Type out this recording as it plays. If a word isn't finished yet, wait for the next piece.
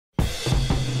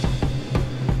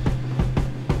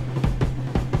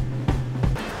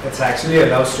It's actually a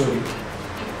love story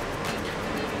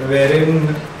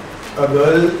wherein a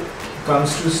girl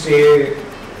comes to stay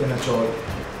in a chawl.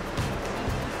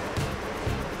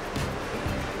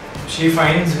 She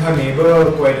finds her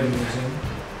neighbor quite amusing.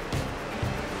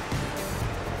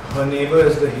 Her neighbor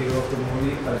is the hero of the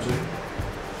movie, Ajay.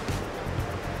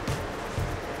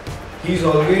 He's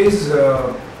always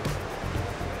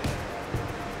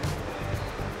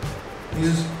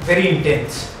he's very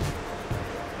intense.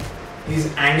 He's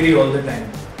angry all the time.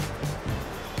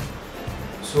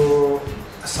 So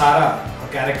Sarah, her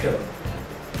character,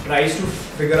 tries to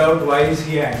figure out why is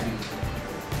he angry.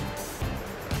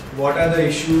 What are the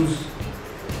issues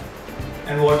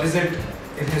and what is it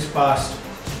in his past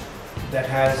that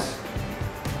has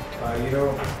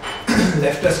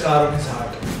left a scar on his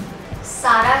heart.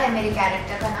 सारा है मेरे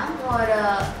character का नाम और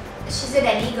she is a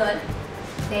Delhi girl.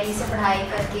 Delhi से पढ़ाई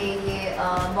करके ये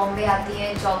बॉम्बे आती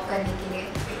है जॉब करने के लिए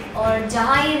और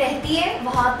जहाँ ये रहती है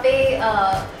वहाँ पे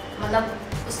मतलब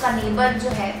उसका नेबर जो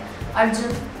है अर्जुन,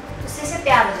 उससे से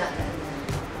प्यार हो जाता है.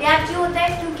 प्यार क्यों होता है?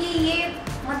 क्योंकि ये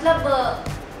मतलब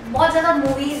बहुत ज़्यादा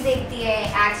मूवीज़ देखती है,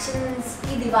 एक्शंस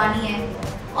की दीवानी है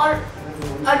और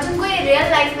अर्जुन को ये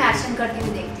रियल लाइफ में एक्शन करती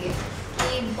हुई देखती है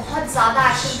कि बहुत ज़्यादा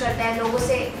एक्शन करता है लोगों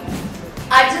से.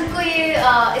 अर्जुन को ये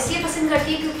इसलिए पसंद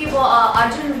करती है क्योंकि वो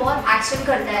अर्जुन बहुत एक्शन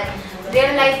करता है,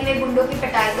 रियल लाइफ में गुंडों की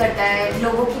पिटाई करता है,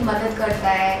 लोगों की मदद करता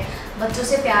है, बच्चों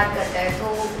से प्यार करता है. तो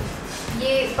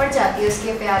ये पड़ जाती है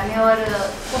उसके प्यार में और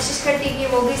कोशिश करती है कि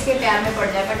वो भी इसके प्यार में पड़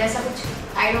जाए. बट ऐसा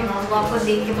कुछ आई डोंट नो, वो आपको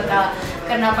देख के पता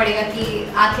करना पड़ेगा कि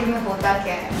आखिर में होता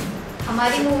क्या है.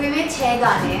 हमारी मूवी में 6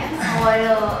 गाने हैं और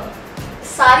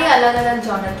सारे अलग अलग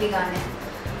जॉनर के गाने हैं.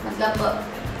 मतलब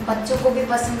बच्चों को भी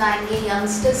पसंद आएंगे,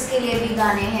 यंगस्टर्स के लिए भी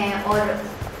गाने हैं और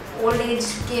ओल्ड एज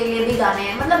के लिए भी गाने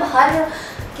हैं. मतलब हर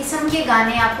किस्म के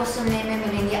गाने आपको सुनने में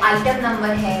मिलेंगे. आइटम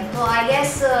नंबर है तो I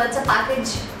guess it's a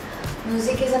package.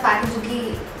 Music is a package जो कि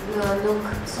लोग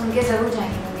सुन के ज़रूर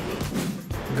जाएंगे मूवी के.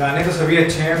 गाने तो सभी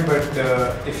अच्छे हैं but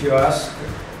if you ask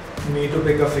me to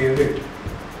pick a favourite,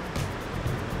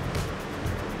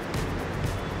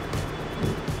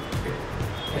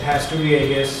 it has to be, I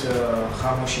guess,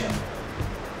 Khamoshiyan.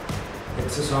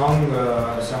 It's a song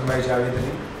sung by Javed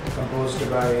Ali, composed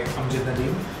by Amjad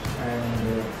Nadeem and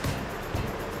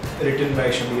written by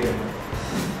Shabir Ahmed.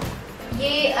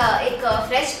 ये एक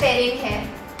fresh pairing है.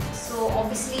 So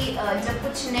obviously जब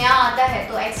कुछ नया आता है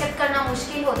तो accept करना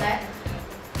मुश्किल होता है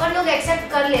पर लोग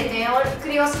एक्सेप्ट कर लेते हैं और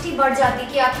क्यूरियोसिटी बढ़ जाती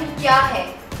है कि आखिर क्या है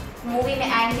मूवी में,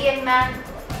 एंग्री यंग मैन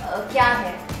क्या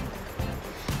है.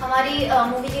 हमारी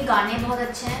मूवी के गाने बहुत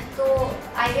अच्छे हैं तो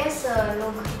आई गेस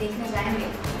लोग देखने जाएंगे.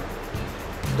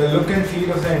 The look and feel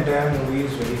of the entire movie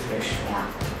is very fresh. Yeah.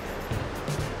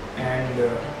 And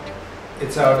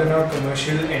it's out and out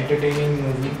commercial, entertaining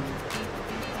movie.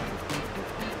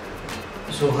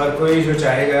 So हर कोई जो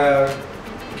चाहेगा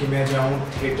कि मैं जाऊँ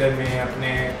थिएटर में अपने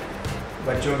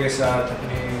बच्चों के साथ,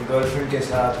 अपने गर्लफ्रेंड के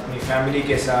साथ, अपनी फैमिली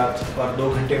के साथ और 2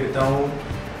 घंटे बिताऊँ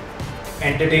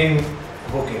एंटरटेन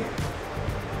होके,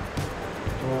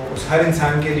 तो उस हर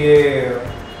इंसान के लिए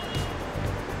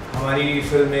हमारी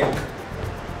फिल्म एक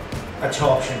अच्छा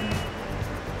ऑप्शन है.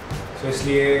 तो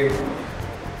इसलिए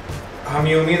हम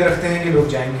ये उम्मीद रखते हैं कि लोग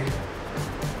जाएंगे.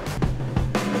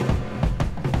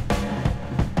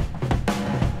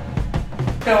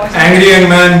 Angry Young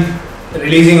Man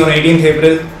releasing on 18th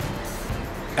April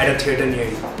at a theater near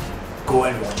you. Go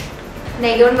and watch it.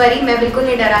 नहीं डोंट वरी, मैं बिल्कुल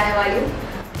नहीं डराने वाली हूँ.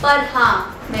 पर हाँ,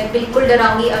 मैं बिल्कुल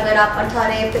डराऊंगी अगर आप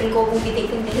 18 अप्रैल को मूवी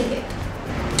देखने नहीं गए.